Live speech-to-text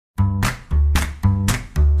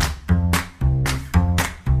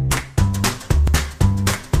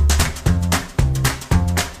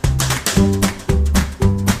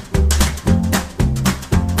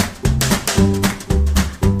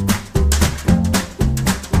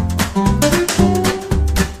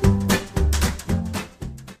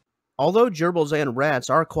Although gerbils and rats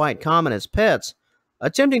are quite common as pets,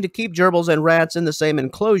 attempting to keep gerbils and rats in the same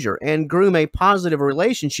enclosure and groom a positive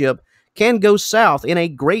relationship can go south in a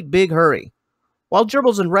great big hurry. While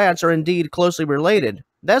gerbils and rats are indeed closely related,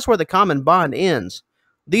 that's where the common bond ends.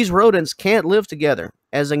 These rodents can't live together,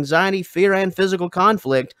 as anxiety, fear, and physical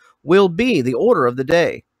conflict will be the order of the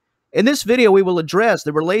day. In this video, we will address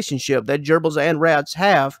the relationship that gerbils and rats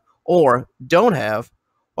have, or don't have,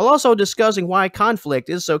 while also discussing why conflict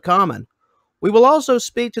is so common. We will also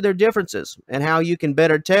speak to their differences and how you can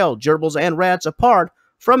better tell gerbils and rats apart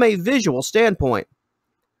from a visual standpoint.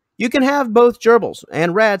 You can have both gerbils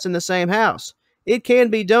and rats in the same house. It can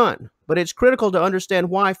be done, but it's critical to understand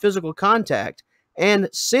why physical contact and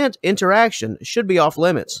scent interaction should be off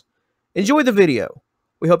limits. Enjoy the video.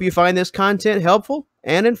 We hope you find this content helpful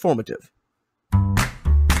and informative.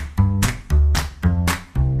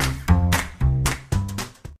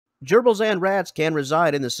 Gerbils and rats can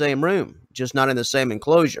reside in the same room, just not in the same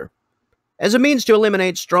enclosure. As a means to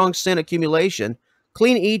eliminate strong scent accumulation,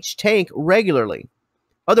 clean each tank regularly.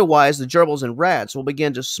 Otherwise, the gerbils and rats will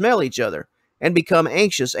begin to smell each other and become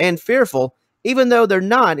anxious and fearful, even though they're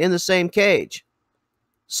not in the same cage.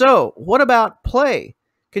 So, what about play?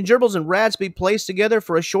 Can gerbils and rats be placed together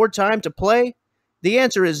for a short time to play? The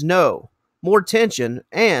answer is no. More tension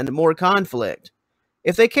and more conflict.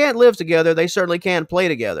 If they can't live together, they certainly can't play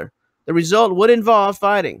together. The result would involve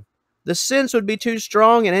fighting. The scents would be too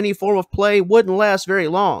strong and any form of play wouldn't last very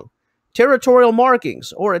long. Territorial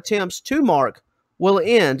markings, or attempts to mark, will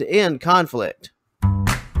end in conflict.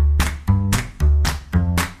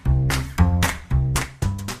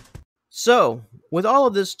 So, with all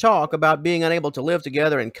of this talk about being unable to live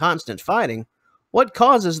together and constant fighting, what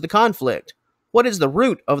causes the conflict? What is the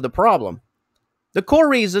root of the problem? The core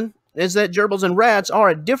reason is that gerbils and rats are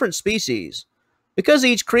a different species. Because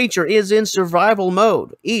each creature is in survival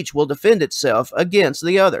mode, each will defend itself against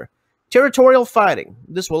the other. Territorial fighting.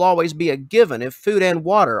 This will always be a given if food and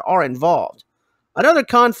water are involved. Another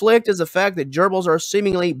conflict is the fact that gerbils are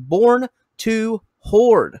seemingly born to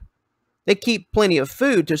hoard. They keep plenty of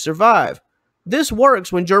food to survive. This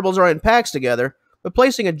works when gerbils are in packs together, but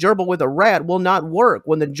placing a gerbil with a rat will not work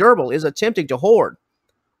when the gerbil is attempting to hoard.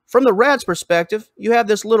 From the rat's perspective, you have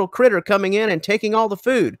this little critter coming in and taking all the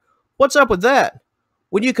food. What's up with that?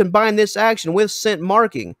 When you combine this action with scent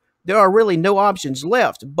marking, there are really no options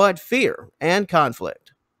left but fear and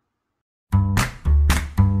conflict.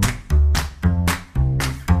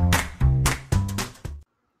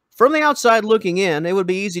 From the outside looking in, it would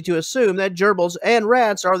be easy to assume that gerbils and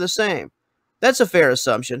rats are the same. That's a fair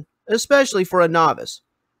assumption, especially for a novice.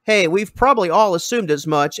 Hey, we've probably all assumed as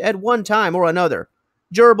much at one time or another.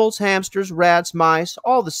 Gerbils, hamsters, rats, mice,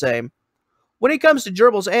 all the same. When it comes to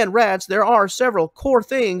gerbils and rats, there are several core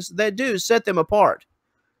things that do set them apart.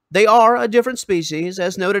 They are a different species,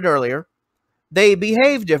 as noted earlier. They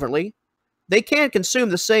behave differently. They can't consume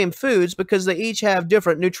the same foods because they each have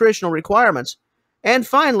different nutritional requirements. And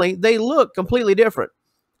finally, they look completely different.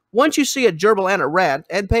 Once you see a gerbil and a rat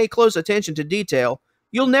and pay close attention to detail,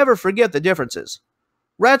 you'll never forget the differences.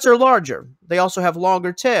 Rats are larger. They also have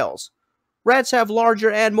longer tails. Rats have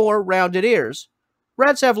larger and more rounded ears.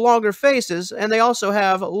 Rats have longer faces, and they also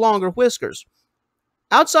have longer whiskers.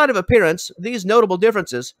 Outside of appearance, these notable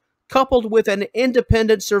differences, coupled with an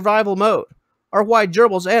independent survival mode, are why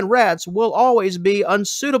gerbils and rats will always be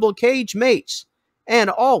unsuitable cage mates, and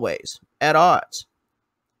always at odds.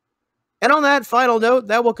 And on that final note,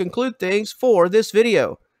 that will conclude things for this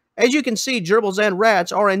video. As you can see, gerbils and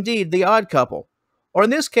rats are indeed the odd couple, or in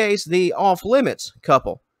this case, the off-limits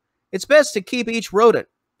couple. It's best to keep each rodent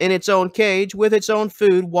in its own cage with its own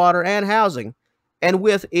food, water, and housing, and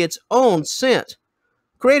with its own scent.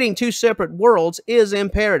 Creating two separate worlds is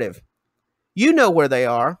imperative. You know where they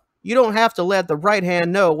are. You don't have to let the right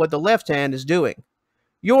hand know what the left hand is doing.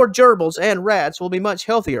 Your gerbils and rats will be much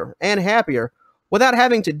healthier and happier without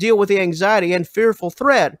having to deal with the anxiety and fearful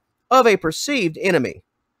threat of a perceived enemy.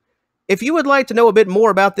 If you would like to know a bit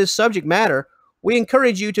more about this subject matter, we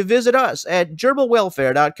encourage you to visit us at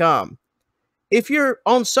gerbilwelfare.com. If you're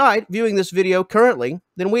on site viewing this video currently,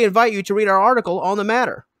 then we invite you to read our article on the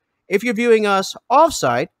matter. If you're viewing us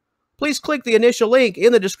off-site, please click the initial link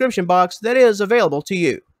in the description box that is available to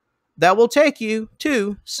you. That will take you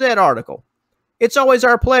to said article. It's always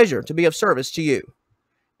our pleasure to be of service to you.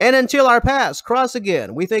 And until our paths cross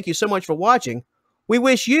again, we thank you so much for watching. We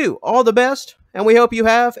wish you all the best, and we hope you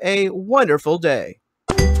have a wonderful day.